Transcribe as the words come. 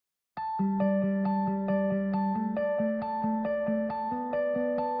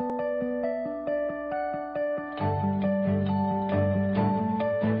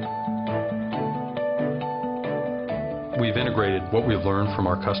integrated what we've learned from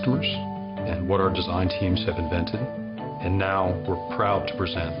our customers and what our design teams have invented, and now we're proud to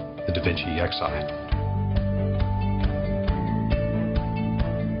present the daVinci Xi.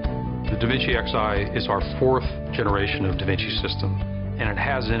 The daVinci Xi is our fourth generation of daVinci system, and it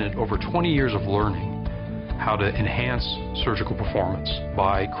has in it over 20 years of learning how to enhance surgical performance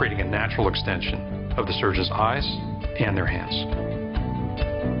by creating a natural extension of the surgeon's eyes and their hands.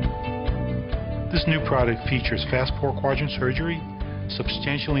 This new product features fast 4-quadrant surgery,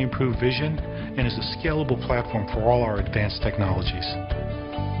 substantially improved vision, and is a scalable platform for all our advanced technologies.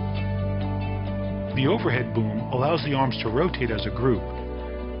 The overhead boom allows the arms to rotate as a group,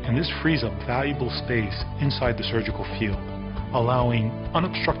 and this frees up valuable space inside the surgical field, allowing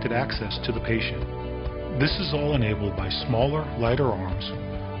unobstructed access to the patient. This is all enabled by smaller, lighter arms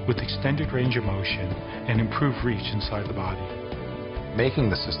with extended range of motion and improved reach inside the body. Making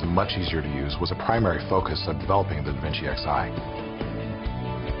the system much easier to use was a primary focus of developing the daVinci Xi.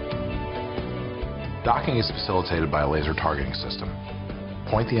 Docking is facilitated by a laser targeting system.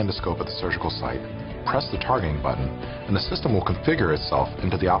 Point the endoscope at the surgical site, press the targeting button, and the system will configure itself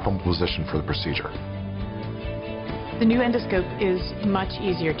into the optimal position for the procedure. The new endoscope is much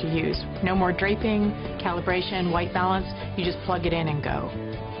easier to use. No more draping, calibration, white balance. You just plug it in and go.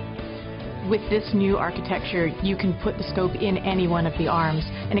 With this new architecture, you can put the scope in any one of the arms,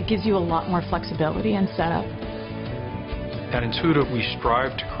 and it gives you a lot more flexibility and setup. At Intuitive, we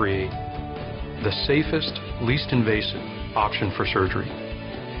strive to create the safest, least invasive option for surgery.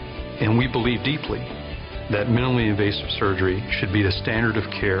 And we believe deeply that minimally invasive surgery should be the standard of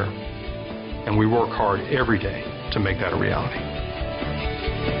care, and we work hard every day to make that a reality.